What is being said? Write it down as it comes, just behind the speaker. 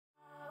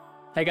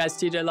Hey guys,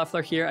 TJ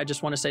Leffler here. I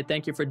just want to say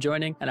thank you for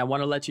joining, and I want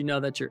to let you know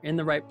that you're in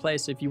the right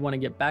place if you want to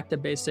get back to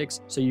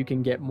basics so you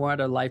can get more out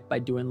of life by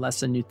doing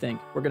less than you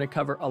think. We're going to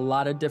cover a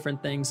lot of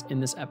different things in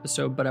this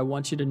episode, but I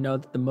want you to know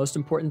that the most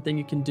important thing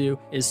you can do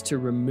is to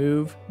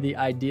remove the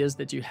ideas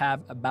that you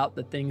have about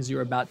the things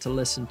you're about to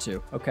listen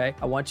to, okay?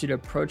 I want you to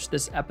approach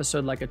this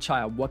episode like a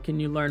child. What can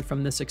you learn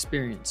from this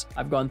experience?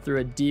 I've gone through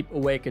a deep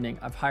awakening.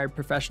 I've hired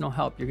professional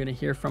help. You're going to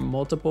hear from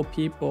multiple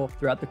people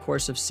throughout the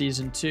course of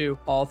season 2,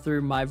 all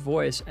through my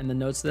voice and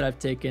the notes that I've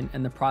taken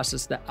and the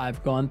process that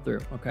I've gone through,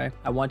 okay?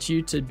 I want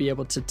you to be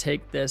able to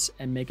take this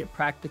and make it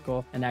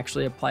practical and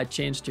actually apply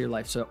change to your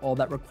life. So all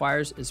that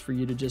requires is for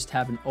you to just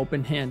have an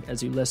open hand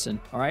as you listen,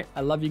 all right?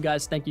 I love you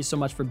guys. Thank you so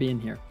much for being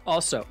here.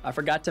 Also, I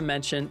forgot to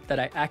mention that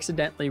I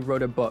accidentally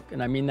wrote a book,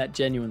 and I mean that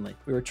genuinely.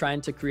 We were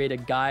trying to create a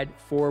guide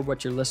for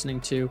what you're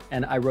listening to,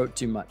 and I wrote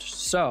too much.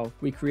 So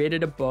we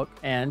created a book,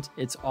 and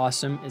it's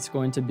awesome. It's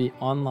going to be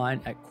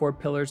online at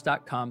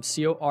corepillars.com,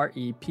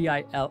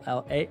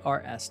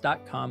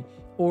 corepillars.com,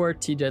 or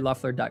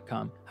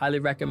tjleffler.com. Highly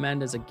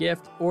recommend as a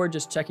gift or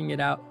just checking it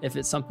out if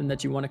it's something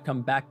that you want to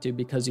come back to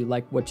because you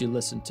like what you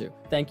listen to.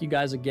 Thank you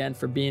guys again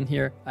for being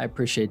here. I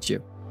appreciate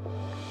you.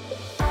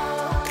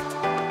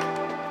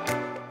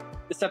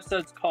 This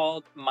episode's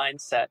called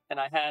Mindset, and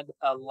I had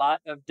a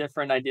lot of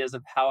different ideas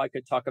of how I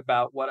could talk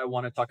about what I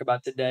want to talk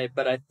about today,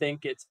 but I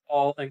think it's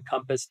all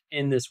encompassed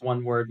in this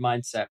one word,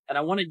 mindset. And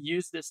I want to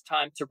use this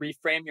time to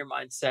reframe your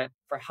mindset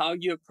for how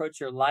you approach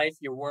your life,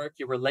 your work,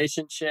 your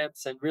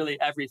relationships, and really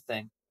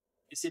everything.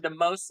 You see, the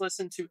most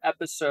listened to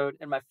episode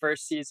in my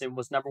first season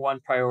was number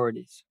 1,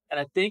 priorities. And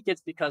I think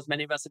it's because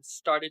many of us have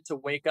started to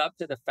wake up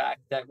to the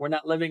fact that we're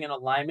not living in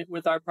alignment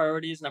with our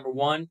priorities, number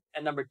 1.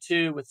 And number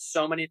 2, with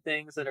so many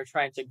things that are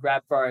trying to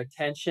grab for our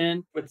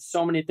attention, with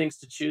so many things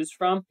to choose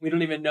from, we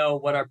don't even know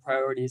what our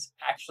priorities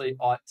actually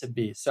ought to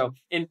be. So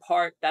in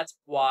part, that's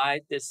why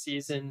this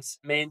season's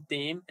main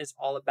theme is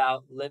all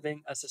about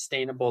living a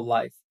sustainable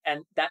life.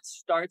 And that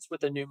starts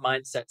with a new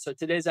mindset. So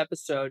today's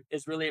episode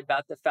is really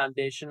about the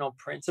foundational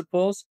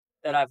principles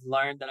that I've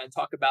learned that I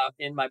talk about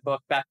in my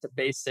book, Back to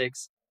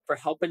Basics, for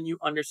helping you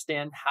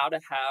understand how to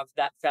have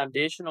that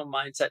foundational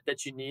mindset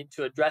that you need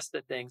to address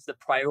the things, the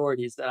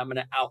priorities that I'm going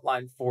to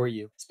outline for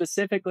you.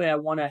 Specifically, I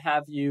want to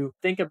have you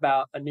think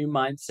about a new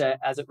mindset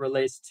as it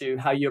relates to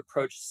how you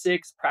approach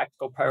 6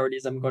 practical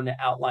priorities I'm going to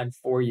outline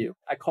for you.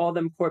 I call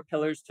them core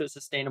pillars to a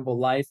sustainable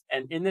life.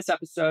 And in this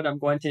episode, I'm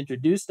going to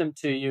introduce them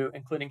to you,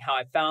 including how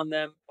I found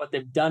them, what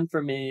they've done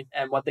for me,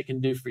 and what they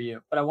can do for you.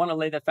 But I want to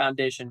lay the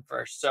foundation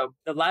first. So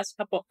the last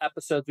couple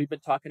episodes, we've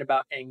been talking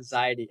about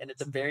anxiety, and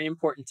it's a very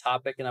important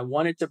topic. And I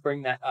wanted to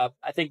bring that up.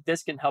 I think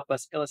this can help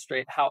us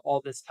illustrate how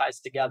all this ties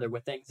together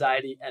with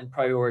anxiety and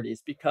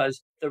priorities,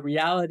 because the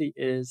reality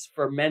is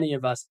for many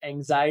of us,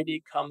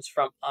 anxiety comes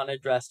from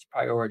unaddressed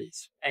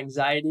priorities.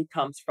 Anxiety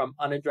comes from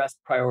unaddressed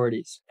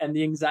priorities. And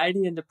the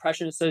Anxiety and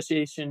Depression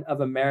Association of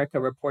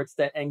America reports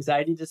that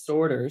anxiety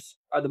disorders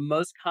are the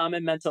most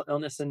common mental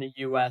illness in the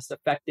U.S.,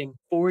 affecting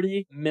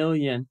 40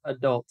 million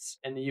adults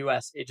in the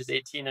U.S. ages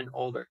 18 and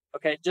older.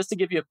 Okay, just to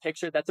give you a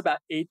picture, that's about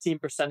 18%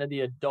 of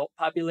the adult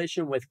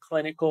population with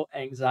clinical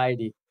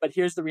anxiety. But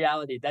here's the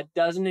reality. That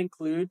doesn't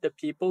include the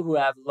people who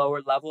have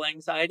lower level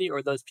anxiety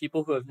or those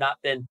people who have not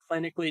been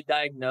clinically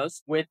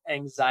diagnosed with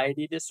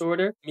anxiety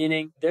disorder,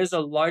 meaning there's a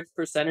large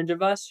percentage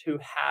of us who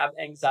have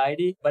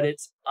anxiety, but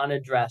it's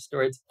unaddressed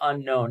or it's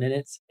unknown and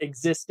it's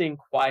existing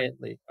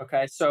quietly.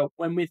 Okay, so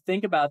when we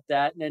think about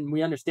that and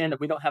we understand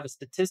that we don't have a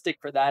statistic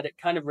for that, it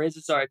kind of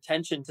raises our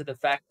attention to the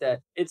fact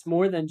that it's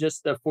more than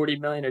just the 40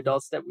 million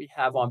adults that we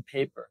have on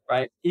paper,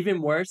 right?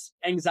 Even worse,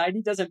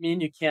 anxiety doesn't mean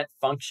you can't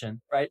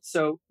function, right?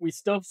 So we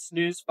still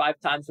snooze 5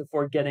 times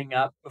before getting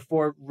up,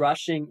 before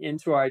rushing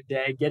into our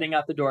day, getting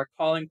out the door,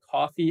 calling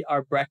coffee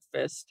our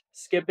breakfast,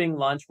 skipping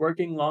lunch,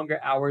 working longer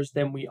hours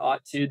than we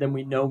ought to, than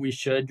we know we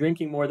should,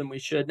 drinking more than we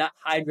should, not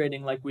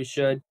hydrating like we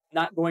should,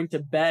 not going to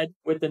bed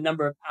with the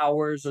number of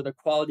hours or the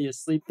quality of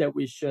sleep that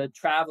we should,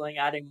 traveling,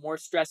 adding more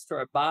stress to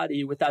our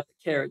body without the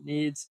care it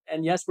needs.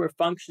 And yes, we're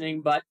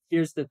functioning, but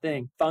here's the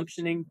thing.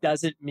 Functioning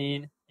doesn't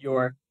mean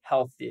you're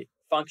healthy.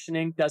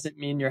 Functioning doesn't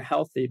mean you're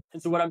healthy.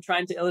 And so what I'm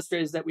trying to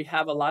illustrate is that we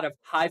have a lot of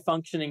high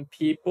functioning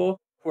people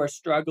who are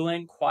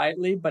struggling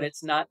quietly, but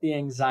it's not the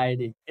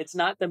anxiety. It's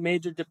not the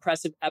major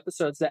depressive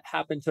episodes that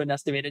happen to an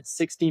estimated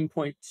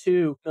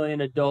 16.2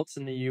 million adults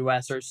in the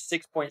US, or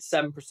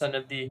 6.7%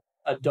 of the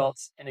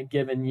adults in a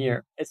given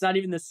year. It's not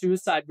even the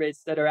suicide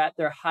rates that are at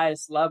their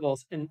highest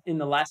levels in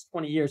the last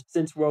 20 years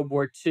since World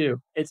War II.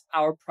 It's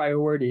our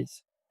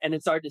priorities. And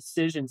it's our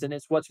decisions, and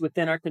it's what's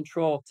within our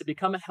control to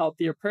become a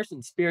healthier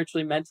person,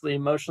 spiritually, mentally,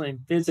 emotionally, and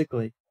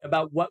physically,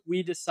 about what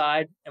we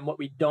decide and what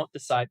we don't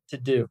decide to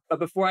do. But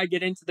before I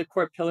get into the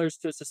core pillars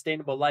to a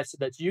sustainable life so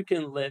that you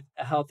can live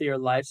a healthier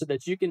life, so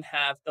that you can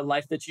have the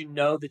life that you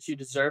know that you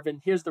deserve. And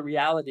here's the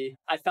reality.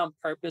 I found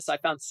purpose. I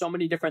found so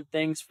many different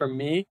things for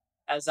me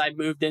as I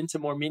moved into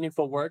more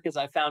meaningful work, as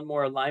I found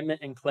more alignment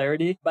and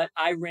clarity. But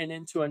I ran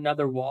into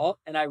another wall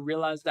and I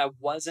realized I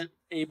wasn't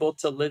able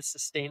to live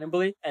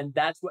sustainably. And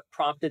that's what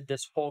prompted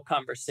this whole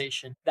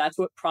conversation. That's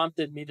what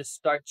prompted me to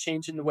start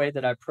changing the way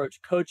that I approach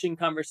coaching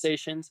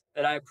conversations,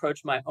 that I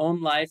approach my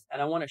own life.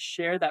 And I want to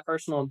share that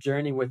personal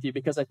journey with you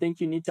because I think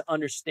you need to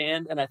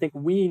understand, and I think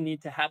we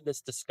need to have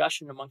this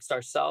discussion amongst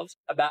ourselves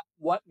about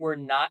what we're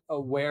not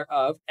aware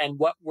of and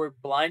what we're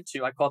blind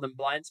to. I call them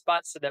blind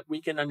spots, so that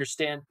we can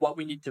understand what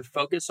we need to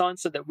focus on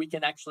so that we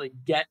can actually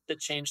get the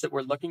change that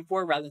we're looking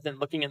for rather than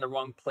looking in the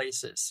wrong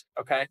places.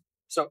 Okay.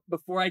 So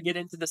before I get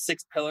into the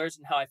 6 pillars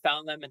and how I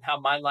found them and how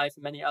my life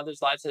and many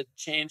others' lives have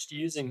changed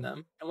using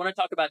them, I want to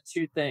talk about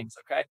 2 things.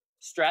 Okay.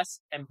 Stress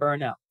and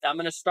burnout. Now, I'm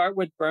going to start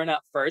with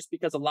burnout first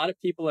because a lot of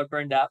people are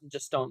burned out and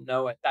just don't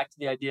know it. Back to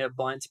the idea of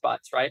blind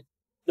spots, right?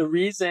 The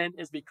reason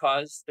is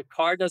because the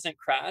car doesn't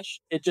crash.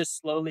 It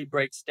just slowly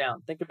breaks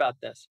down. Think about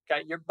this.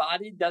 Okay. Your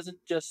body doesn't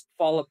just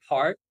fall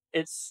apart.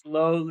 It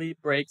slowly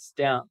breaks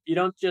down. You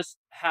don't just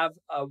have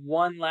a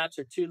 1 lapse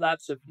or 2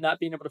 lapse of not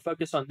being able to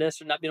focus on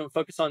this or not being able to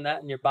focus on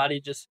that, and your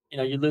body just,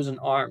 you lose an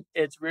arm.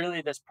 It's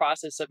really this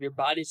process of your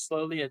body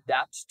slowly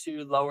adapts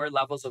to lower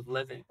levels of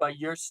living, but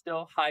you're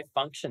still high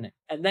functioning.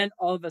 And then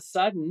all of a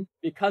sudden,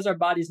 because our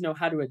bodies know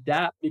how to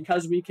adapt,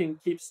 because we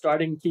can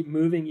keep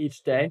moving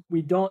each day,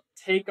 we don't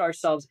take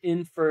ourselves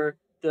in for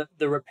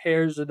the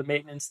repairs or the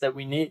maintenance that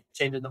we need,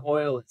 changing the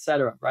oil,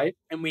 etc., right?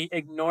 And we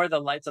ignore the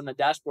lights on the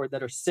dashboard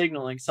that are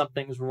signaling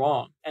something's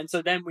wrong. And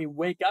so then we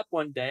wake up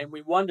one day and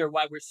we wonder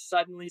why we're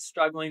suddenly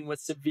struggling with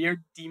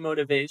severe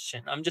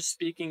demotivation. I'm just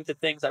speaking to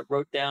things I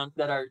wrote down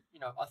that are,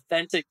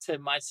 authentic to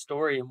my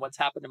story and what's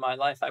happened in my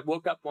life. I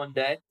woke up one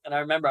day and I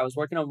remember I was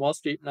working on Wall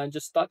Street and I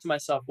just thought to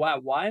myself, wow,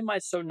 why am I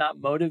so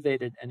not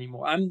motivated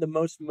anymore? I'm the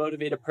most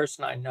motivated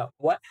person I know.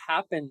 What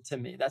happened to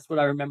me? That's what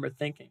I remember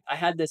thinking. I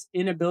had this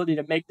inability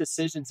to make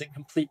decisions and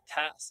complete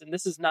tasks. And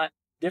this is not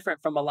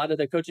different from a lot of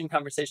the coaching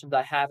conversations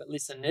I have, at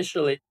least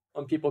initially,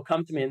 when people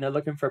come to me and they're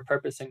looking for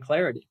purpose and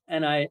clarity.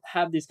 And I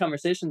have these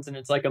conversations and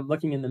it's like I'm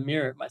looking in the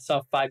mirror at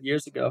myself 5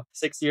 years ago,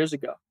 6 years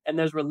ago. And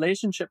there's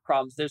relationship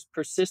problems. There's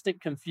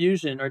persistent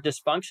confusion or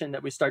dysfunction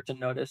that we start to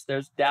notice.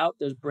 There's doubt.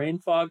 There's brain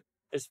fog.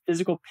 There's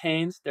physical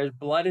pains. There's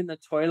blood in the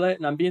toilet.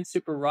 And I'm being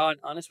super raw and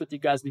honest with you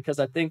guys because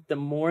I think the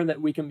more that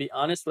we can be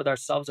honest with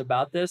ourselves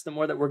about this, the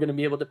more that we're going to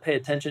be able to pay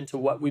attention to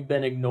what we've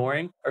been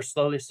ignoring or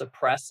slowly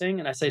suppressing.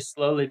 And I say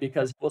slowly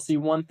because we'll see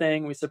one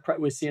thing, we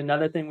see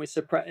another thing, we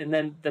suppress. And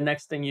then the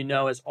next thing you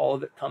know is all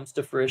of it comes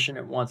to fruition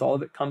at once. All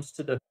of it comes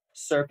to the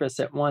surface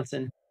at once.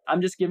 And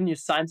I'm just giving you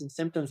signs and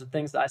symptoms of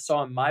things that I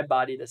saw in my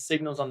body, the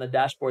signals on the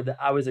dashboard that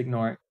I was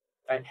ignoring,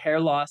 right? Hair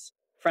loss,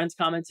 friends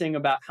commenting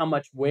about how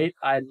much weight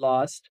I'd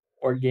lost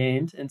or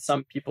gained in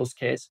some people's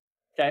case.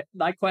 Okay.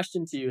 My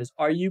question to you is,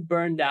 are you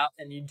burned out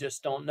and you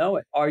just don't know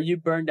it? Are you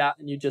burned out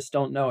and you just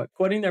don't know it?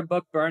 Quoting their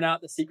book, Burnout,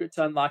 The Secret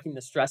to Unlocking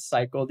the Stress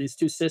Cycle, these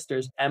 2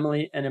 sisters,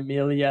 Emily and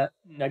Amelia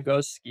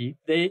Nagoski,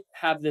 they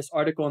have this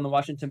article in the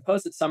Washington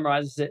Post that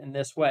summarizes it in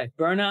this way.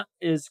 Burnout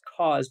is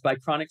caused by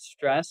chronic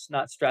stress,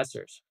 not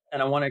stressors.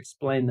 And I want to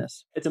explain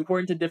this. It's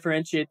important to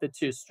differentiate the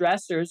 2.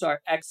 Stressors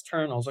are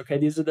externals, okay?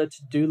 These are the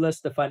to-do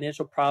list, the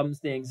financial problems,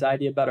 the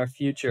anxiety about our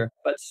future.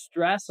 But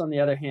stress, on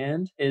the other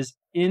hand, is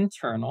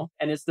internal,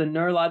 and it's the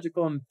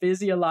neurological and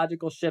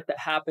physiological shift that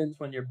happens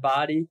when your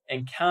body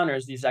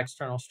encounters these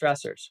external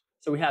stressors.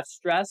 So we have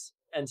stress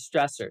and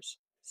stressors.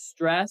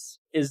 Stress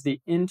is the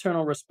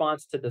internal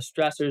response to the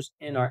stressors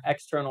in our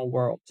external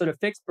world. So to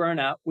fix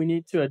burnout, we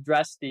need to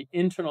address the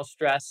internal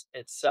stress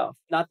itself,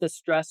 not the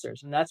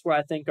stressors. And that's where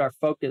I think our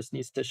focus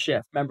needs to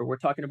shift. Remember, we're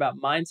talking about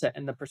mindset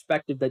and the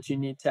perspective that you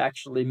need to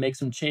actually make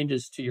some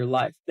changes to your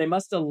life. We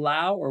must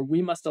allow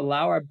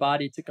our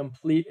body to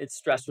complete its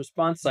stress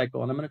response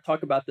cycle. And I'm going to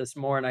talk about this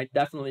more. And I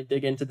definitely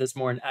dig into this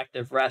more in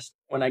Active Rest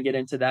when I get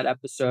into that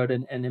episode.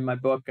 And in my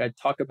book, I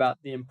talk about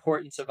the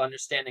importance of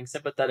understanding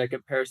sympathetic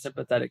and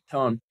parasympathetic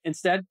tone.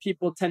 Instead,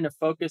 people tend to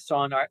focus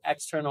on our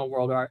external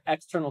world, our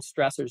external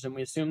stressors, and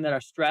we assume that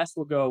our stress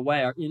will go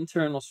away, our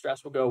internal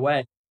stress will go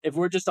away if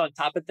we're just on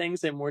top of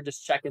things and we're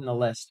just checking the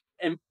list.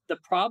 And the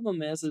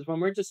problem is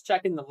when we're just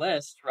checking the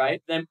list,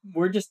 right, then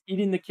we're just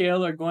eating the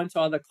kale or going to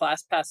all the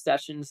ClassPass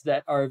sessions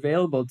that are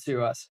available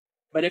to us.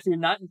 But if you're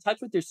not in touch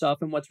with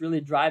yourself and what's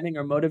really driving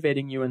or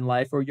motivating you in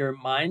life, or your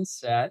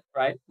mindset,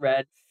 right?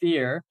 Red,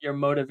 fear, your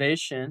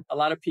motivation. A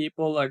lot of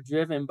people are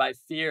driven by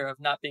fear of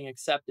not being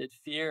accepted,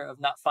 fear of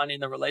not finding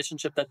the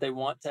relationship that they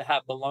want to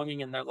have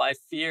belonging in their life,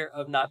 fear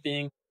of not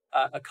being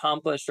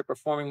accomplished or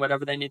performing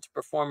whatever they need to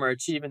perform or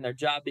achieve in their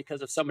job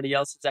because of somebody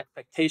else's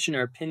expectation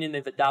or opinion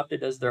they've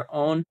adopted as their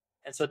own.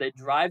 And so they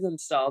drive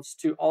themselves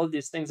to all of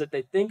these things that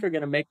they think are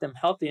going to make them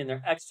healthy in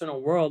their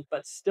external world,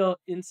 but still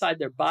inside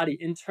their body,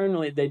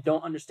 internally, they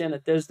don't understand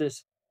that there's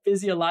this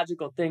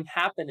physiological thing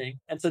happening.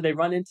 And so they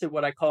run into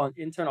what I call an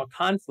internal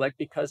conflict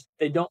because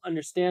they don't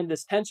understand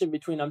this tension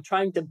between I'm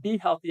trying to be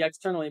healthy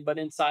externally, but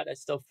inside I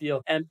still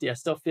feel empty. I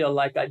still feel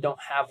like I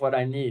don't have what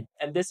I need.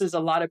 And this is a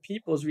lot of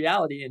people's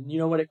reality. And you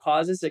know what it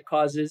causes? It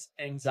causes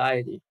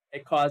anxiety.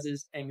 It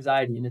causes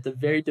anxiety, and it's a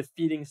very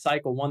defeating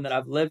cycle, one that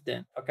I've lived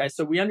in. Okay,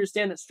 so we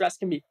understand that stress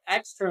can be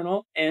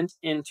external and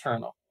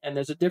internal. And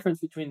there's a difference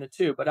between the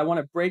two. But I want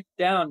to break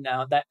down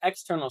now that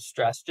external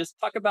stress. Just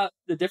talk about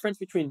the difference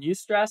between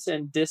eustress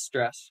and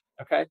distress.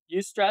 Okay.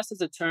 Eustress is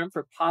a term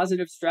for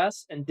positive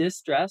stress, and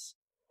distress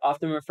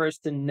often refers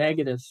to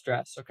negative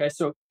stress. Okay.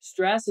 So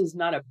stress is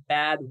not a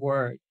bad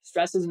word.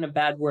 Stress isn't a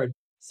bad word.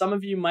 Some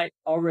of you might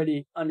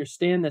already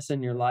understand this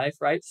in your life,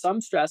 right? Some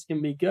stress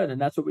can be good,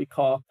 and that's what we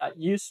call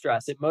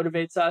eustress. It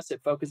motivates us,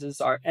 it focuses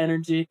our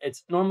energy.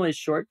 It's normally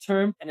short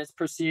term, and it's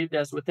perceived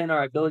as within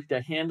our ability to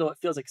handle. It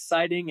feels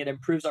exciting, it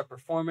improves our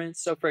performance.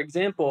 So, for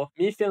example,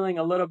 me feeling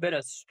a little bit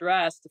of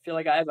stress to feel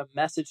like I have a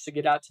message to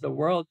get out to the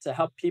world to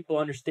help people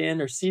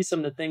understand or see some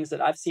of the things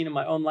that I've seen in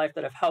my own life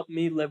that have helped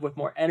me live with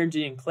more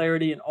energy and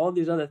clarity and all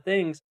these other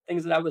things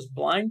that I was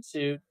blind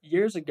to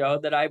years ago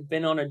that I've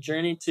been on a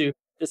journey to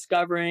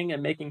discovering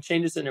and making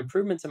changes and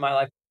improvements in my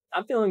life.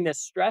 I'm feeling this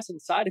stress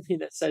inside of me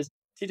that says,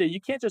 TJ, you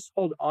can't just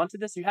hold on to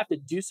this. You have to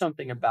do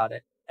something about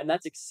it. And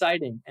that's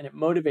exciting. And it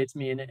motivates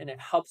me and it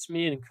helps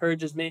me and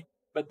encourages me.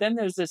 But then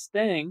there's this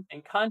thing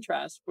in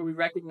contrast where we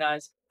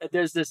recognize that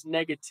there's this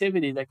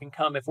negativity that can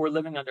come if we're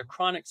living under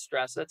chronic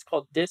stress. That's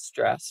called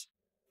distress.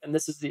 And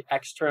this is the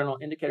external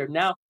indicator.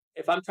 Now,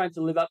 if I'm trying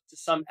to live up to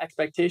some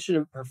expectation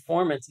of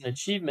performance and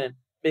achievement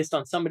based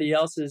on somebody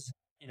else's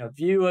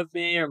view of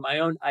me or my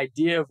own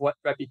idea of what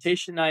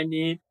reputation I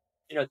need,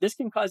 this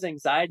can cause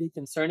anxiety,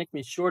 concern. It can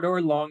be short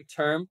or long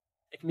term.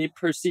 It can be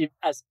perceived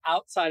as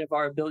outside of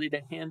our ability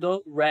to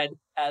handle, read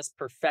as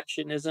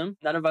perfectionism.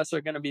 None of us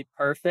are going to be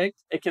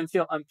perfect. It can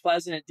feel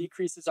unpleasant. It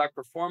decreases our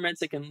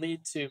performance. It can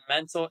lead to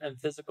mental and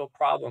physical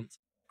problems.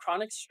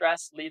 Chronic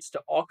stress leads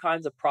to all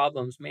kinds of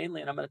problems, mainly,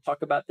 and I'm going to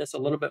talk about this a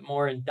little bit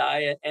more in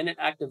diet and in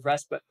active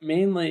rest, but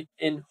mainly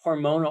in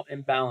hormonal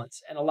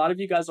imbalance. And a lot of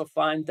you guys will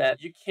find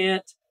that you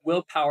can't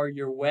willpower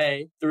your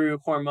way through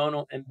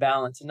hormonal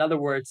imbalance. In other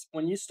words,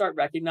 when you start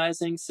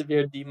recognizing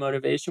severe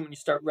demotivation, when you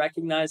start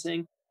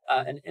recognizing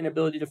an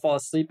inability to fall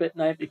asleep at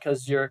night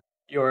because your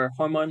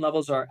hormone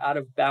levels are out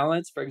of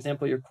balance. For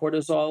example, your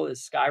cortisol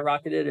is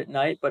skyrocketed at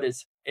night, but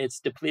it's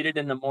depleted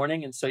in the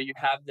morning. And so you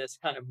have this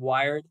kind of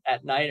wired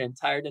at night and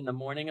tired in the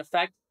morning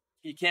effect.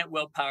 You can't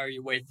willpower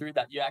your way through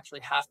that. You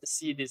actually have to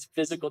see these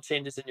physical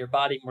changes in your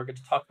body. And we're going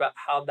to talk about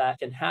how that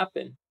can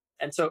happen.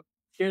 And so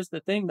here's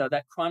the thing, though,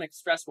 that chronic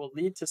stress will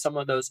lead to some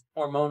of those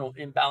hormonal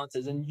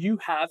imbalances. And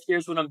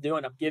here's what I'm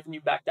doing. I'm giving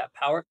you back that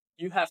power.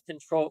 You have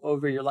control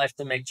over your life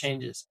to make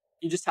changes.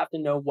 You just have to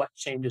know what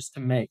changes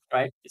to make,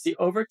 right? You see,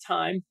 over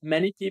time,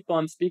 many people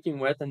I'm speaking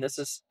with, and this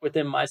is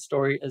within my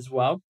story as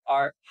well,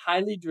 are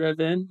highly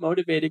driven,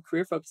 motivated,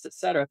 career focused,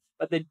 etc.,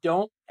 but they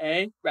don't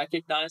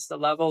recognize the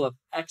level of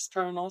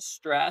external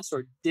stress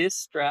or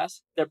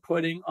distress they're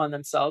putting on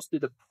themselves through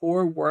the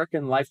poor work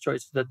and life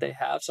choices that they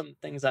have, some of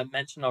the things I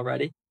mentioned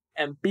already.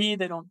 And B,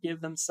 they don't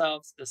give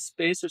themselves the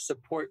space or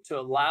support to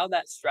allow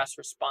that stress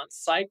response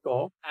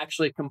cycle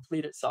actually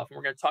complete itself. And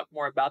we're going to talk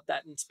more about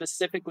that, and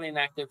specifically in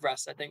active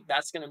rest. I think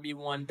that's going to be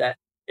one that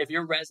if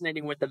you're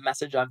resonating with the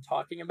message I'm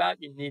talking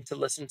about, you need to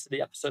listen to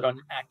the episode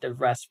on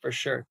active rest for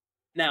sure.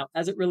 Now,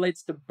 as it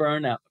relates to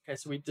burnout, okay,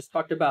 so we just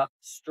talked about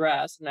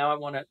stress. Now I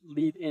want to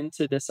lead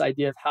into this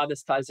idea of how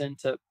this ties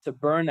into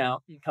burnout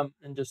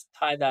and just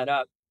tie that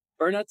up.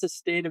 Burnout's a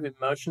state of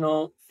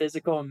emotional,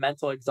 physical, and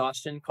mental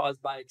exhaustion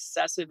caused by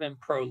excessive and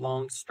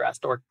prolonged stress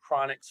or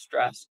chronic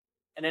stress.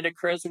 And it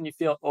occurs when you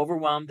feel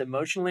overwhelmed,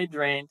 emotionally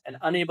drained, and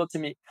unable to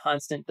meet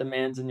constant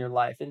demands in your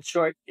life. In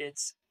short,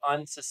 it's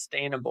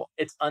unsustainable.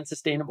 It's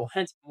unsustainable.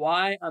 Hence,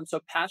 why I'm so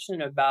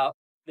passionate about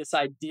this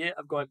idea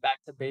of going back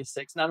to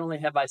basics. Not only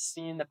have I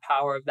seen the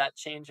power of that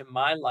change in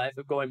my life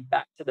of going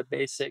back to the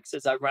basics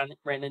as I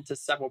ran into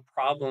several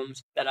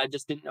problems that I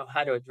just didn't know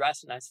how to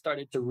address. And I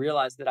started to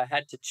realize that I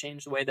had to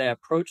change the way that I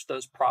approached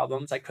those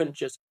problems. I couldn't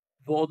just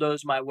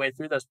bulldoze my way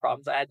through those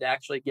problems. I had to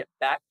actually get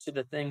back to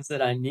the things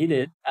that I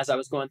needed as I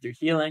was going through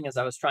healing, as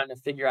I was trying to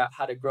figure out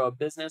how to grow a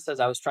business, as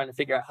I was trying to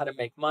figure out how to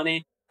make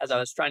money, as I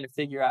was trying to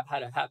figure out how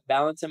to have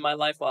balance in my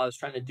life while I was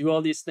trying to do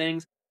all these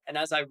things. And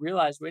as I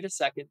realized, wait a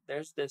second,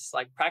 there's this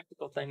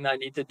practical thing that I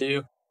need to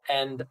do,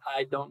 and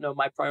I don't know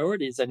my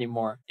priorities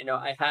anymore.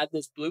 I had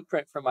this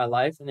blueprint for my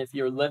life. And if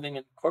you're living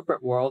in the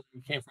corporate world,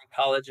 you came from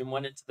college and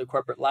went into the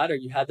corporate ladder,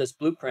 you had this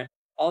blueprint.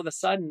 All of a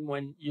sudden,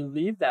 when you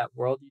leave that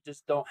world, you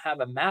just don't have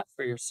a map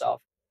for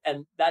yourself.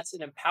 And that's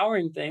an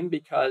empowering thing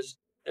because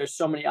there's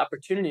so many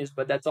opportunities,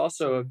 but that's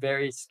also a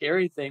very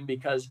scary thing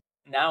because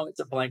now it's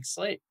a blank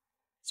slate.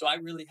 So I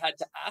really had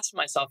to ask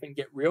myself and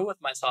get real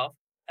with myself.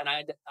 And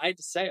I had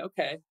to say,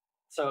 okay,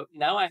 so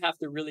now I have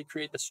to really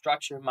create the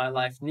structure my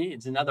life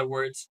needs. In other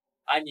words,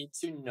 I need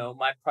to know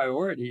my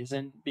priorities.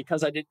 And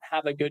because I didn't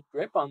have a good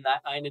grip on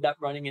that, I ended up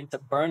running into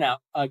burnout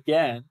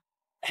again.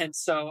 And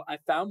so I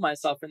found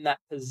myself in that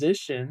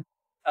position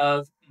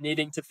of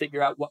needing to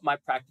figure out what my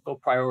practical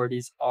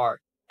priorities are.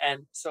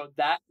 And so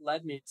that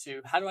led me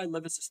to, how do I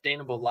live a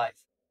sustainable life?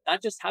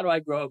 Not just how do I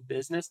grow a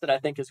business that I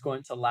think is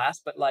going to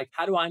last, but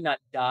how do I not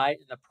die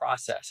in the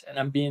process? And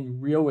I'm being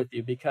real with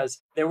you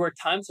because there were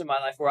times in my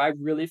life where I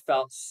really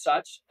felt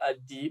such a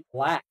deep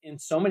lack in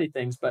so many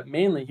things, but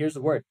mainly, here's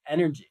the word,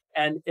 energy.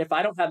 And if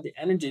I don't have the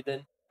energy,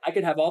 then I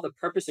could have all the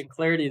purpose and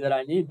clarity that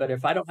I need, but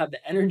if I don't have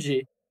the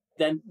energy,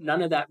 then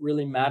none of that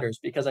really matters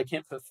because I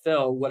can't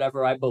fulfill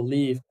whatever I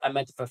believe I'm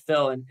meant to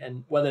fulfill.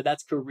 And whether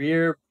that's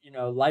career,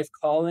 life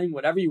calling,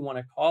 whatever you want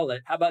to call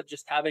it, how about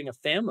just having a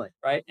family,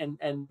 right?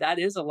 And that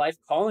is a life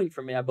calling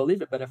for me. I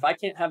believe it. But if I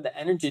can't have the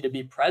energy to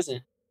be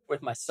present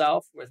with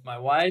myself, with my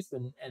wife,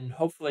 and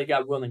hopefully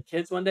God willing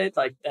kids one day,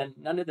 then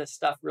none of this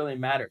stuff really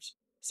matters.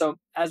 So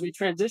as we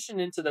transition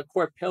into the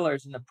core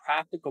pillars and the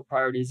practical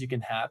priorities you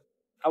can have,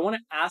 I want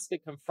to ask a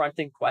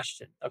confronting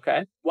question,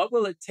 okay? What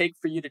will it take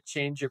for you to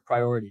change your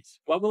priorities?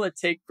 What will it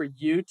take for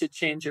you to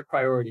change your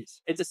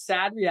priorities? It's a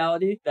sad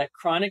reality that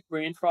chronic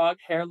brain fog,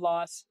 hair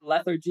loss,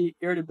 lethargy,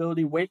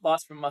 irritability, weight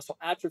loss from muscle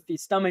atrophy,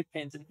 stomach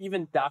pains, and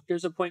even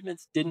doctor's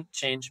appointments didn't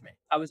change me.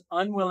 I was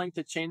unwilling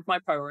to change my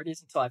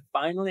priorities until I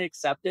finally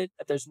accepted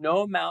that there's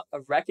no amount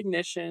of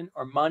recognition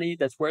or money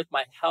that's worth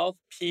my health,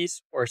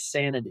 peace, or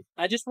sanity.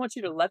 I just want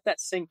you to let that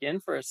sink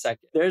in for a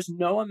second. There's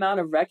no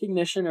amount of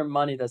recognition or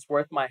money that's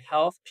worth my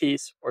health,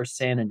 peace, or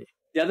sanity.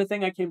 The other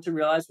thing I came to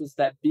realize was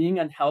that being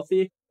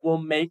unhealthy will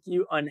make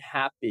you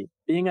unhappy.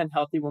 Being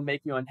unhealthy will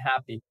make you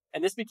unhappy.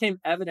 And this became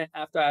evident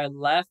after I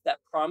left that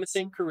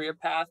promising career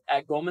path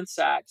at Goldman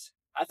Sachs.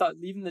 I thought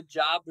leaving the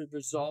job would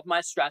resolve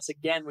my stress.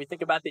 Again, we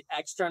think about the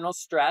external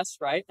stress,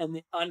 right? And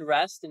the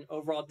unrest and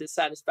overall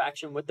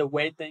dissatisfaction with the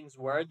way things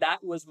were. That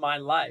was my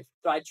life.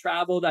 So I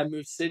traveled, I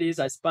moved cities,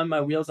 I spun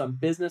my wheels on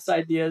business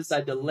ideas, I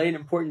delayed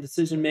important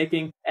decision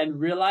making, and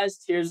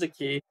realized, here's the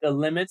key, the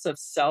limits of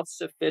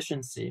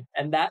self-sufficiency.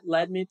 And that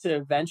led me to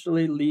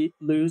eventually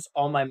lose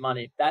all my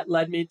money. That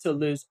led me to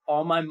lose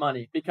all my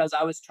money because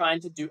I was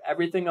trying to do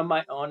everything on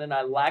my own and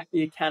I lacked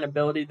the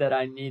accountability that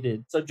I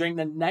needed. So during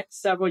the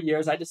next several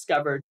years, I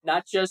discovered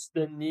not just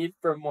the need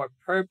for more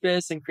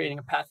purpose and creating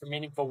a path for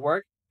meaningful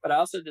work, but I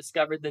also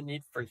discovered the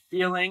need for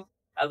healing.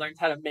 I learned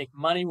how to make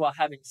money while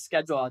having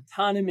schedule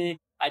autonomy.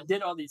 I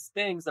did all these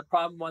things. The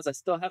problem was I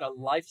still had a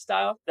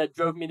lifestyle that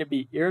drove me to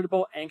be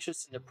irritable,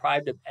 anxious, and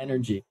deprived of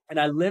energy. And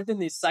I lived in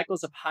these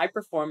cycles of high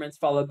performance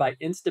followed by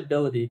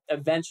instability,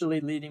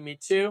 eventually leading me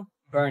to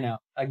burnout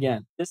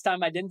again. This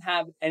time I didn't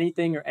have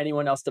anything or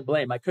anyone else to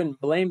blame. I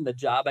couldn't blame the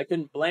job. I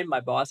couldn't blame my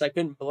boss. I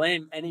couldn't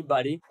blame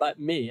anybody but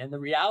me. And the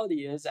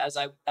reality is, as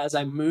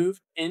I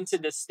moved into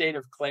this state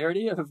of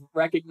clarity of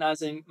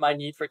recognizing my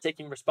need for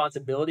taking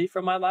responsibility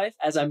for my life,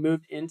 as I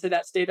moved into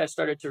that state, I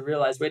started to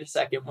realize, wait a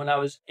second, when I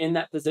was in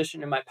that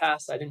position in my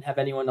past, I didn't have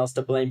anyone else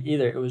to blame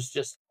either. It was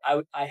just,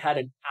 I had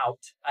an out.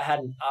 I had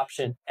an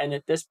option. And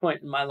at this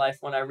point in my life,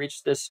 when I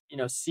reached this,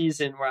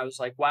 season where I was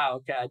like, wow,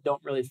 okay, I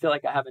don't really feel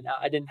like I have an out.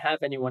 I didn't have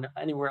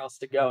anywhere else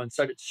to go, and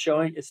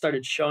it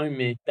started showing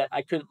me that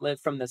I couldn't live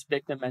from this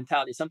victim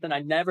mentality, something I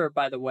never,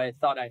 by the way,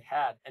 thought I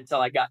had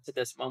until I got to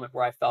this moment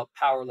where I felt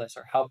powerless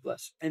or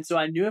helpless. And so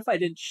I knew if I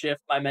didn't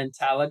shift my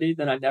mentality,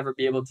 then I'd never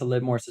be able to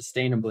live more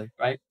sustainably,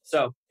 right?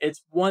 So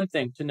it's one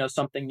thing to know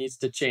something needs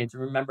to change.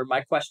 And remember,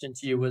 my question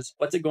to you was,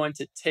 what's it going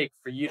to take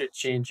for you to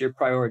change your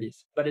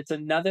priorities? But it's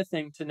another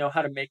thing to know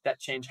how to make that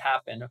change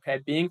happen, okay?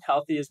 Being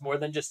healthy is more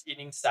than just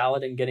eating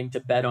salad and getting to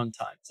bed on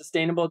time.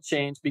 Sustainable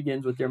change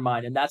begins with your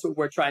mind, and that's what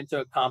we're trying to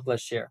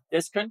accomplish here.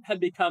 This couldn't have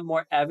become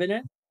more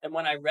evident than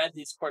when I read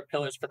these core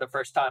pillars for the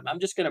first time. I'm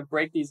just going to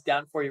break these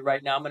down for you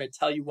right now. I'm going to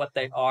tell you what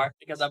they are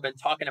because I've been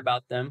talking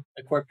about them.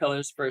 The core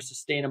pillars for a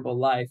sustainable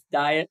life: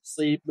 diet,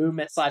 sleep,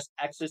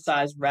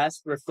 movement/exercise,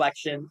 rest,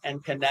 reflection,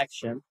 and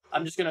connection.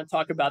 I'm just going to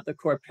talk about the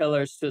core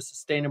pillars to a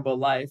sustainable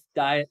life: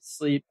 diet,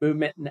 sleep,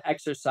 movement, and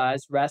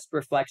exercise, rest,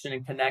 reflection,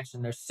 and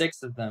connection. There's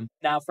 6 of them.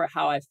 Now, for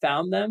how I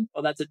found them,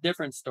 well, that's a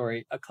different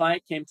story. A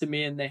client came to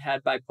me and they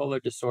had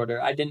bipolar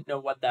disorder. I didn't know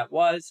what that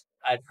was.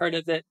 I'd heard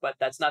of it, but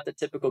that's not the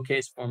typical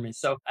case for me.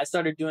 So I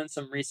started doing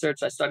some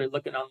research. I started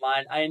looking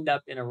online. I end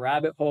up in a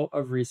rabbit hole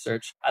of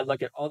research. I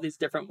look at all these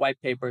different white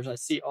papers. I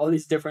see all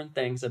these different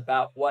things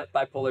about what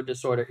bipolar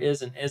disorder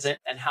is and isn't,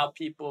 and how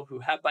people who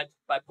have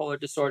bipolar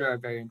disorder are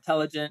very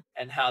intelligent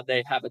and how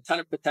they have a ton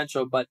of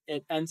potential, but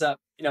it ends up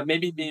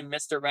maybe being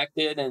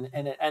misdirected, and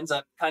it ends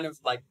up kind of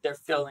like they're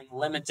feeling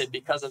limited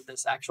because of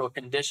this actual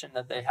condition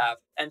that they have.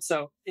 And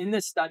so in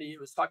this study, it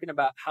was talking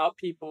about how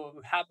people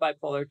who have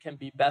bipolar can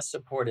be best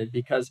supported,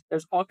 because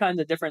there's all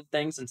kinds of different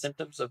things and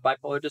symptoms of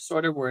bipolar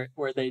disorder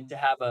where they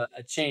have a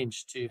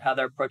change to how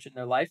they're approaching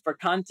their life. For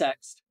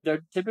context,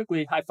 they're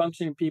typically high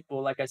functioning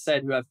people, like I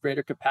said, who have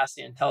greater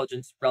capacity and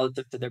intelligence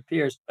relative to their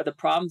peers. But the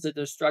problems that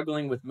they're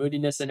struggling with: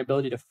 moodiness,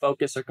 inability to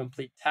focus or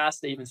complete tasks.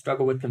 They even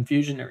struggle with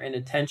confusion or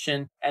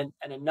inattention, and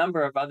a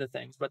number of other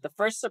things. But the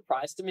first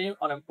surprise to me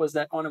was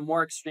that on a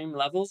more extreme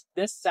levels,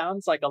 this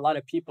sounds like a lot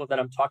of people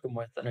that I'm talking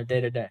with on a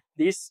day-to-day.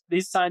 These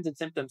signs and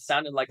symptoms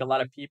sounded like a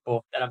lot of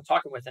people that I'm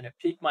talking with, and it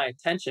piqued my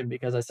attention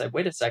because I said,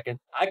 wait a second,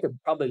 I could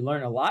probably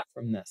learn a lot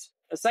from this.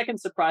 The second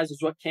surprise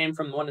is what came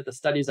from one of the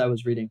studies I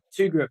was reading.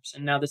 2 groups,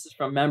 and now this is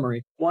from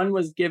memory. One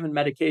was given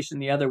medication,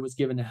 the other was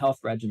given a health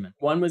regimen.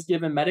 One was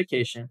given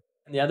medication,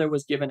 and the other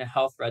was given a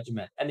health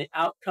regimen. And the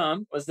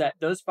outcome was that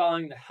those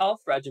following the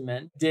health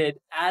regimen did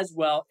as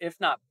well, if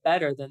not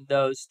better, than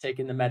those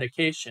taking the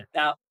medication.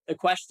 Now, the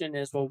question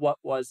is, well, what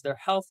was their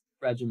health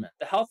regimen?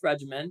 The health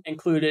regimen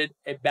included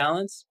a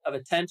balance of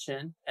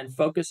attention and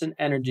focus and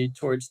energy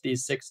towards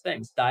these 6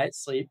 things: diet,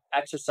 sleep,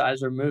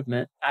 exercise or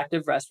movement,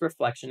 active rest,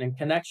 reflection, and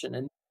connection.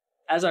 And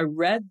as I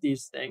read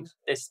these things,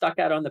 they stuck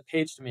out on the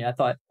page to me. I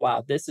thought,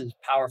 wow, this is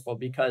powerful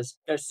because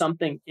there's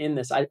something in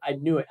this. I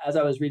knew it as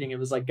I was reading. It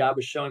was like God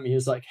was showing me. He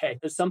was like, hey,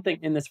 there's something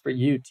in this for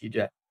you,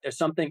 TJ. There's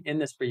something in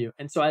this for you.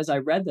 And so as I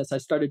read this, I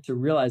started to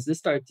realize this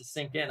started to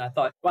sink in. I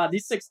thought, wow,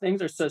 these 6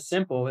 things are so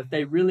simple. If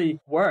they really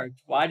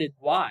worked, why did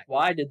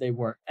they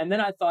work? And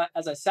then I thought,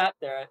 as I sat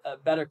there, a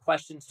better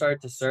question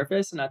started to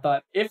surface. And I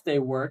thought, if they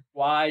work,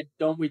 why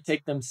don't we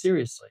take them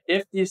seriously?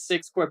 If these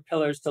 6 core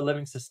pillars to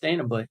living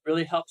sustainably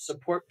really help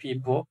support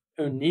people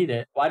who need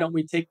it, why don't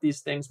we take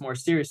these things more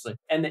seriously?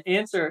 And the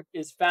answer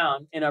is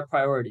found in our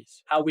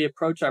priorities, how we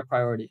approach our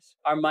priorities,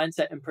 our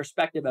mindset and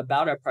perspective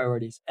about our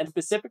priorities, and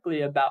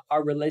specifically about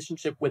our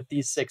relationship with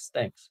these 6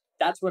 things.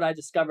 That's what I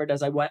discovered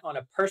as I went on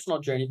a personal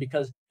journey,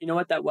 because you know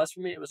what that was for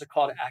me? It was a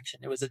call to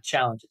action. It was a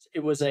challenge.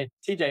 It was a,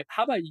 TJ,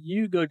 how about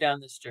you go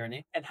down this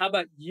journey? And how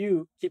about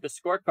you keep a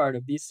scorecard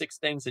of these 6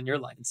 things in your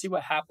life and see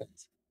what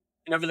happens?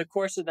 And over the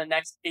course of the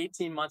next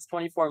 18 months,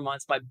 24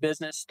 months, my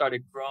business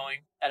started growing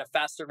at a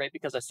faster rate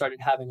because I started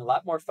having a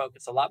lot more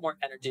focus, a lot more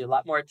energy, a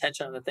lot more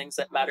attention on the things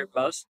that mattered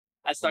most.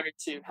 I started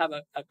to have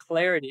a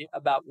clarity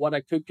about what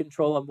I could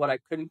control and what I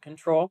couldn't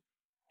control.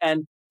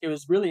 And it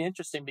was really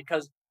interesting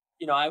because,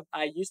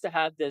 I used to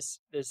have this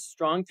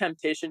strong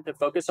temptation to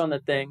focus on the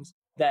things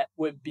that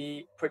would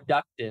be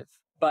productive.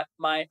 But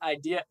my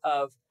idea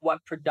of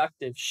what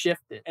productive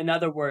shifted. In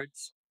other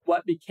words,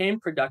 what became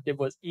productive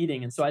was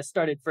eating. And so I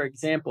started, for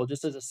example,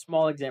 just as a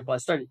small example, I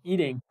started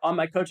eating on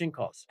my coaching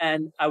calls,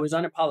 and I was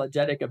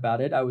unapologetic about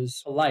it. I was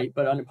polite,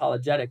 but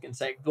unapologetic, and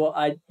saying, well,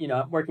 I'm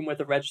working with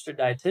a registered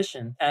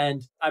dietitian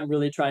and I'm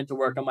really trying to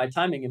work on my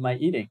timing and my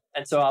eating.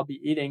 And so I'll be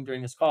eating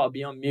during this call, I'll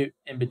be on mute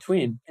in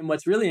between. And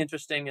what's really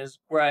interesting is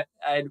where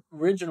I had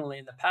originally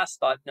in the past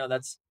thought, no,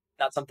 that's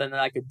not something that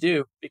I could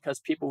do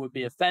because people would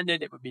be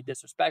offended. It would be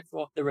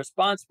disrespectful. The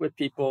response with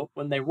people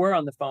when they were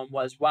on the phone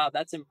was, wow,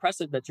 that's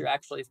impressive that you're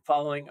actually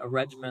following a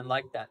regimen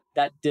like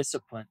that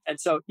discipline. And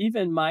so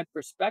even my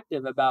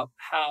perspective about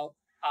how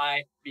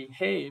I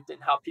behaved and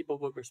how people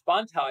would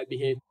respond to how I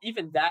behaved,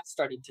 even that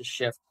started to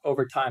shift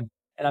over time.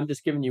 And I'm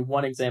just giving you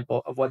one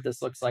example of what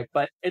this looks like.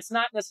 But it's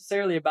not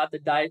necessarily about the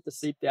diet, the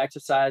sleep, the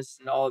exercise,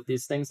 and all of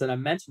these things that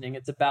I'm mentioning.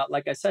 It's about,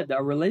 like I said,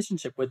 our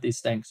relationship with these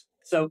things.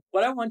 So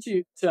what I want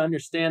you to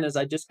understand is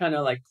I just kind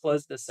of like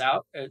close this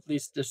out, at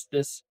least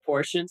this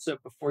portion. So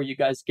before you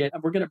guys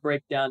we're going to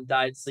break down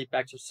diet, sleep,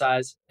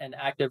 exercise, and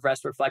active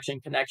rest, reflection,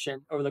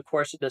 connection over the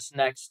course of this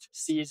next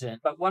season.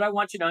 But what I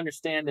want you to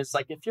understand is,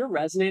 like, if you're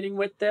resonating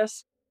with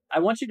this, I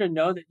want you to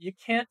know that you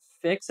can't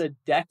fix a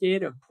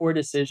decade of poor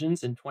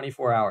decisions in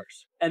 24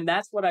 hours. And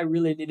that's what I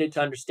really needed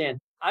to understand.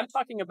 I'm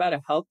talking about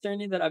a health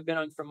journey that I've been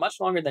on for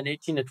much longer than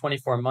 18 to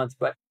 24 months.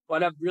 But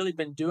what I've really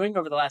been doing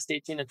over the last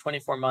 18 to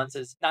 24 months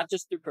is not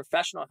just through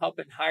professional help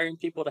and hiring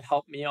people to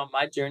help me on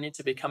my journey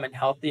to becoming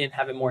healthy and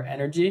having more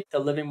energy, to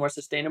living more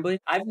sustainably.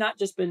 I've not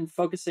just been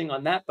focusing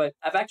on that, but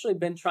I've actually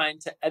been trying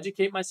to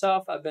educate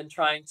myself. I've been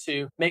trying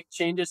to make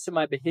changes to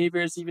my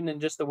behaviors, even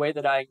in just the way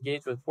that I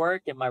engage with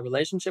work and my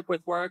relationship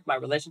with work, my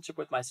relationship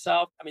with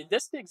myself. I mean,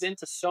 this digs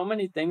into so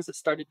many things that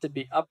started to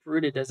be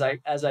uprooted as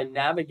I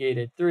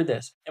navigated through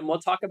this. And we'll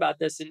talk about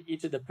this in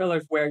each of the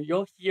pillars, where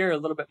you'll hear a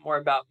little bit more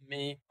about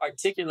me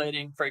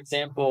articulating, for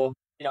example,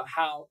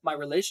 how my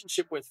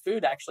relationship with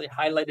food actually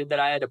highlighted that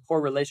I had a poor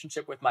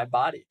relationship with my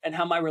body, and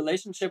how my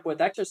relationship with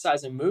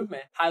exercise and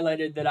movement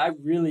highlighted that I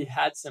really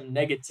had some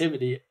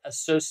negativity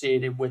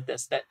associated with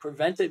this that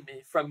prevented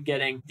me from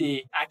getting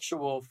the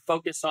actual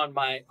focus on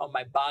my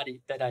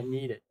body that I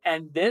needed.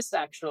 And this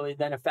actually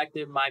then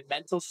affected my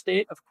mental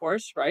state, of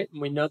course, right?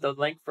 And we know the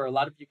link for a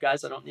lot of you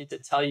guys. I don't need to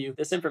tell you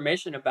this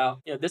information about,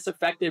 this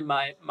affected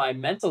my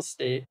mental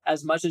state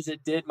as much as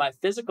it did my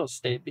physical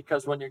state,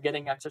 because when you're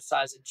getting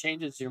exercise, it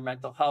changes your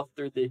mental health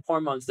through the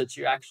hormones that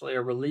you actually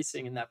are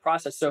releasing in that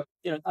process. So,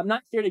 I'm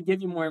not here to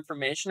give you more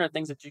information or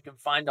things that you can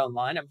find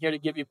online. I'm here to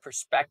give you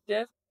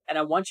perspective. And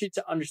I want you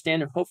to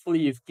understand, and hopefully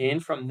you've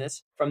gained from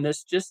this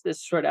just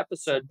this short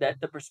episode, that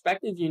the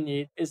perspective you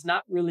need is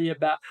not really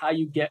about how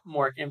you get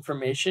more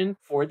information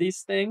for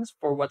these things,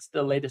 for what's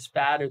the latest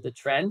fad or the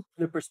trend.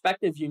 The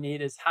perspective you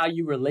need is how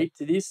you relate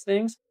to these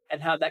things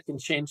and how that can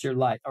change your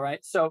life. All right.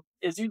 So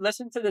as you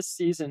listen to this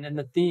season and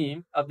the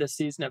theme of this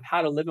season of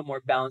how to live a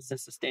more balanced and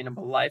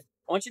sustainable life,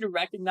 I want you to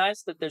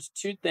recognize that there's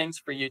 2 things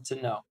for you to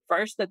know.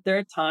 First, that there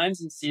are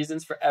times and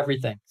seasons for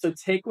everything. So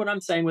take what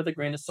I'm saying with a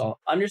grain of salt.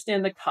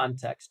 Understand the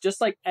context.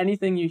 Just like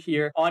anything you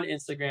hear on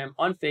Instagram,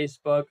 on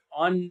Facebook,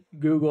 on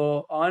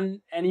Google,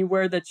 on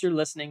anywhere that you're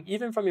listening,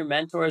 even from your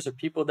mentors or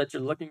people that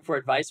you're looking for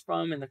advice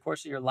from in the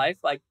course of your life,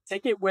 like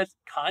take it with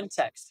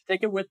context,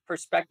 take it with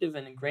perspective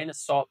and a grain of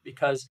salt,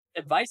 because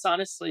advice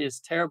honestly is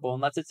terrible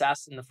unless it's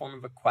asked in the form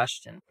of a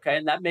question. Okay.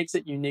 And that makes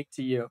it unique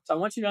to you. So I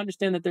want you to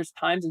understand that there's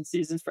times and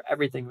seasons for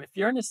everything. If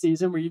you're in a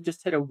season where you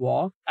just hit a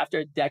wall after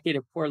a decade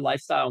of poor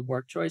lifestyle and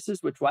work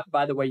choices, which,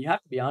 by the way, you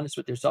have to be honest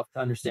with yourself to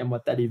understand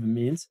what that even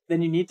means,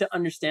 then you need to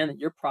understand that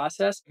your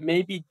process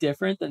may be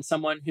different than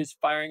someone who's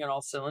firing on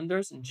all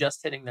cylinders and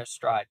just hitting their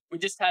stride. We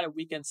just had a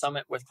weekend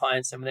summit with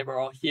clients and they were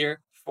all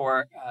here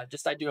for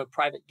I do a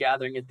private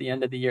gathering at the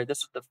end of the year.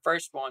 This was the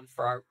first one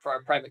for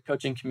our private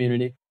coaching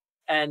community.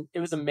 And it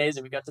was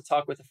amazing. We got to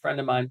talk with a friend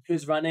of mine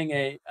who's running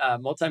a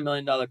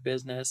multi-million-dollar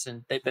business,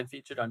 and they've been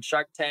featured on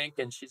Shark Tank,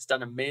 and she's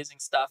done amazing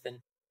stuff.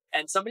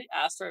 And somebody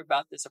asked her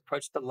about this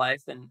approach to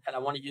life, and I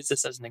want to use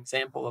this as an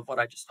example of what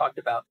I just talked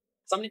about.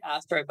 Somebody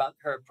asked her about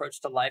her approach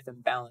to life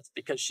and balance,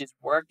 because she's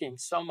working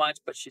so much,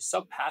 but she's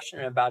so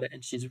passionate about it.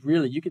 And she's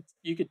really,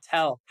 you could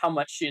tell how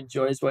much she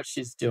enjoys what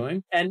she's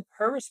doing. And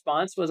her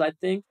response was, I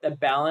think that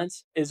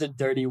balance is a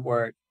dirty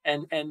word.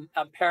 And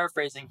I'm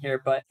paraphrasing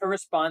here, but her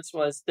response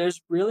was,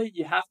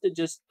 you have to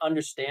just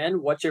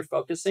understand what you're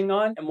focusing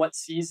on and what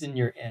season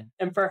you're in.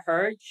 And for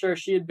her, sure,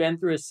 she had been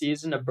through a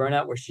season of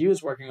burnout where she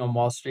was working on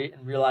Wall Street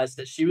and realized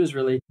that she was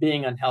really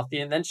being unhealthy.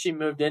 And then she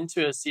moved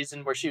into a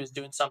season where she was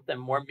doing something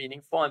more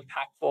meaningful,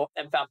 impactful,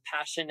 and found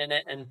passion in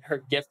it. And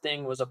her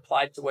gifting was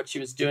applied to what she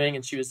was doing,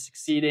 and she was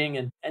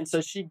succeeding. And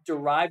so she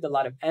derived a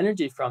lot of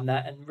energy from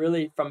that, and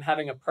really from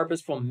having a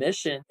purposeful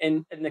mission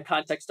in the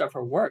context of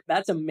her work.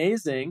 That's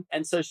amazing.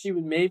 And so she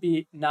would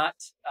maybe not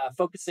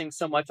focusing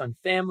so much on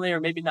family, or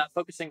maybe not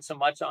focusing so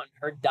much on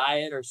her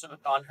diet or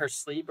on her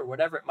sleep or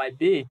whatever it might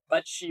be,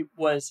 but she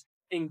was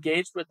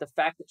engaged with the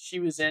fact that she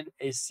was in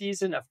a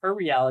season of her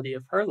reality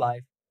of her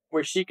life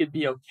where she could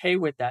be okay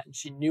with that, and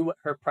she knew what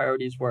her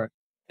priorities were.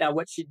 Now,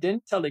 what she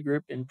didn't tell the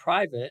group in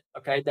private,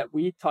 okay, that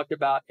we talked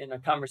about in a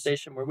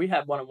conversation where we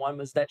had one-on-one,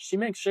 was that she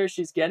makes sure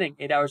she's getting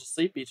 8 hours of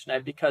sleep each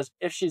night, because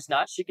if she's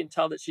not, she can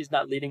tell that she's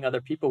not leading other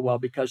people well,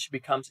 because she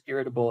becomes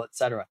irritable,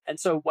 etc. And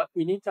so what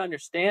we need to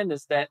understand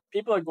is that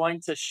people are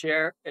going to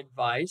share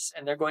advice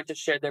and they're going to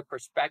share their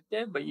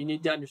perspective, but you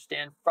need to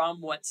understand from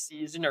what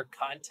season or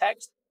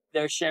context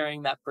they're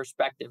sharing that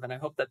perspective. And I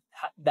hope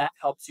that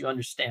helps you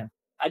understand.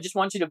 I just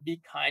want you to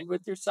be kind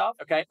with yourself,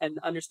 okay? And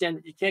understand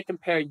that you can't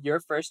compare your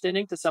first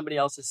inning to somebody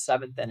else's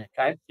seventh inning,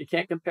 okay? You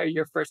can't compare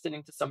your first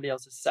inning to somebody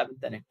else's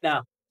seventh inning.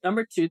 Now,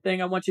 number 2 thing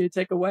I want you to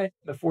take away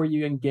before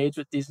you engage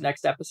with these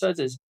next episodes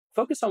is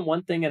focus on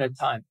one thing at a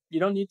time. You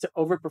don't need to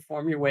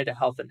overperform your way to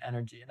health and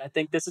energy. And I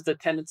think this is a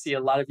tendency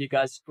a lot of you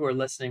guys who are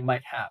listening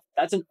might have.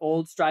 That's an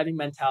old striving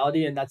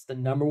mentality. And that's the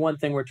number one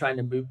thing we're trying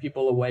to move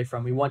people away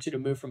from. We want you to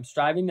move from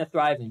striving to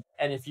thriving.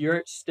 And if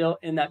you're still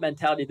in that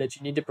mentality that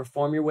you need to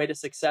perform your way to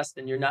success,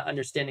 then you're not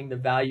understanding the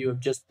value of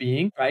just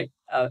being, right?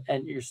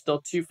 And you're still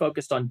too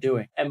focused on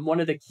doing. And one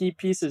of the key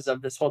pieces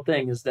of this whole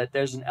thing is that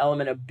there's an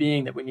element of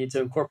being that we need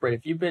to incorporate.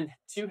 If you've been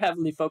too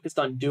heavily focused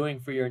on doing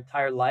for your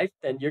entire life,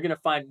 then you're going to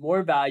find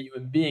more value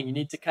in being. You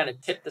need to kind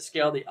of tip the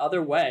scale the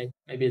other way.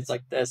 Maybe it's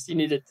like this. You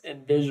need it,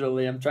 and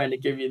visually, I'm trying to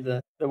give you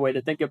the way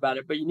to think about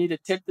it, but you need to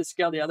tip the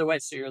scale the other way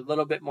so you're a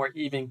little bit more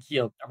even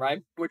keeled, all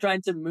right? We're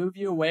trying to move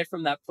you away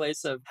from that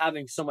place of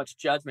having so much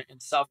judgment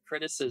and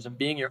self-criticism,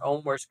 being your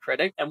own worst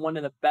critic. And one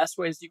of the best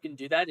ways you can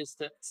do that is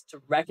to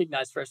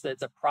recognize first that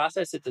it's a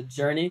process, it's a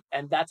journey,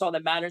 and that's all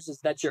that matters,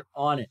 is that you're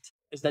on it,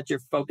 is that you're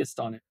focused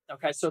on it.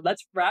 Okay, so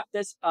let's wrap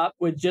this up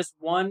with just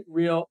one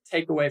real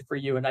takeaway for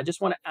you. And I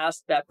just want to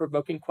ask that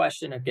provoking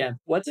question again.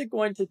 What's it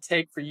going to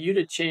take for you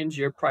to change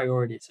your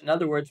priorities? In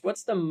other words,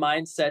 what's the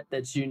mindset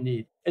that you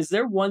need? Is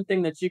there one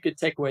thing that you could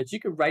take away that you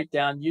could write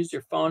down, use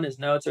your phone as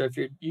notes, or if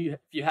you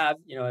have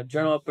a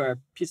journal or a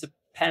piece of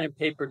pen and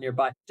paper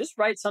nearby, just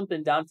write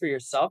something down for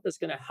yourself that's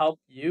going to help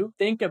you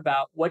think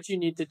about what you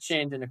need to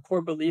change in a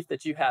core belief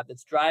that you have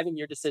that's driving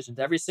your decisions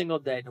every single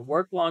day, to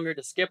work longer,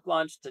 to skip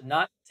lunch, to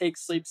not take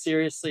sleep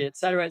seriously, et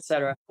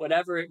cetera,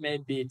 whatever it may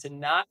be, to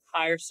not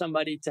hire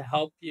somebody to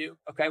help you.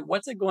 Okay,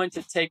 what's it going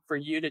to take for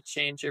you to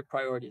change your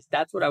priorities?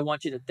 That's what I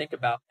want you to think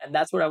about. And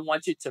that's what I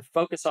want you to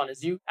focus on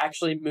as you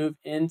actually move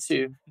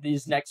into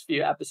these next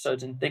few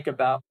episodes and think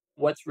about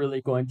what's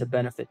really going to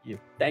benefit you.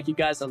 Thank you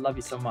guys. I love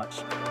you so much.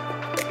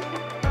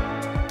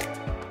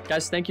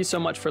 Guys, thank you so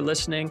much for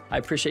listening. I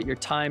appreciate your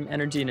time,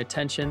 energy, and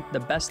attention. The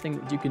best thing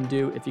that you can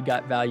do if you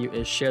got value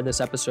is share this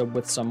episode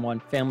with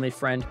someone, family,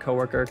 friend,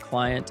 coworker,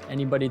 client,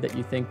 anybody that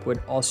you think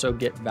would also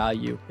get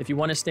value. If you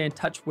want to stay in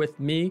touch with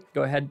me,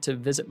 go ahead to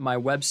visit my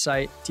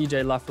website,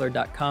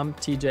 tjloeffler.com,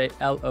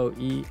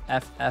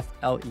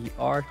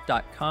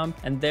 tjloeffler.com.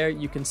 And there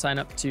you can sign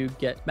up to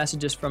get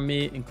messages from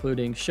me,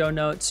 including show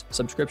notes,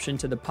 subscription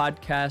to the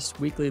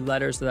podcast, weekly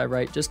letters that I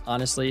write just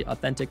honestly,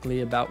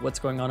 authentically about what's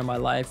going on in my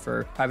life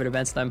or private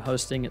events that I'm I'm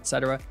hosting,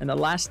 etc. And the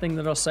last thing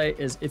that I'll say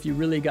is if you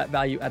really got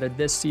value out of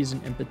this season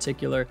in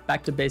particular,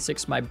 Back to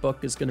Basics, my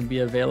book is going to be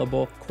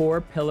available.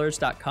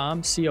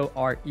 Corepillars.com,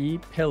 C-O-R-E,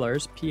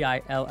 pillars,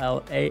 P-I-L-L-A-R-S.com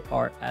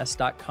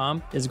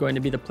is going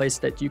to be the place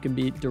that you can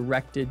be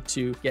directed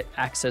to get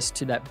access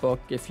to that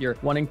book. If you're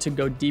wanting to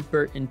go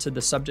deeper into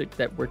the subject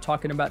that we're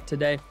talking about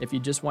today, if you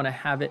just want to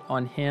have it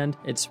on hand,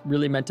 it's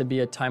really meant to be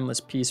a timeless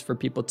piece for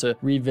people to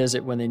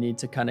revisit when they need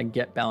to kind of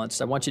get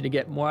balanced. I want you to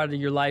get more out of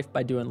your life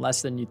by doing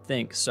less than you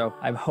think. So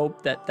I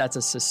hope that that's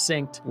a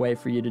succinct way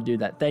for you to do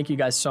that. Thank you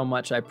guys so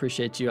much. I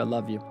appreciate you. I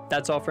love you.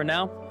 That's all for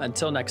now.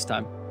 Until next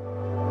time.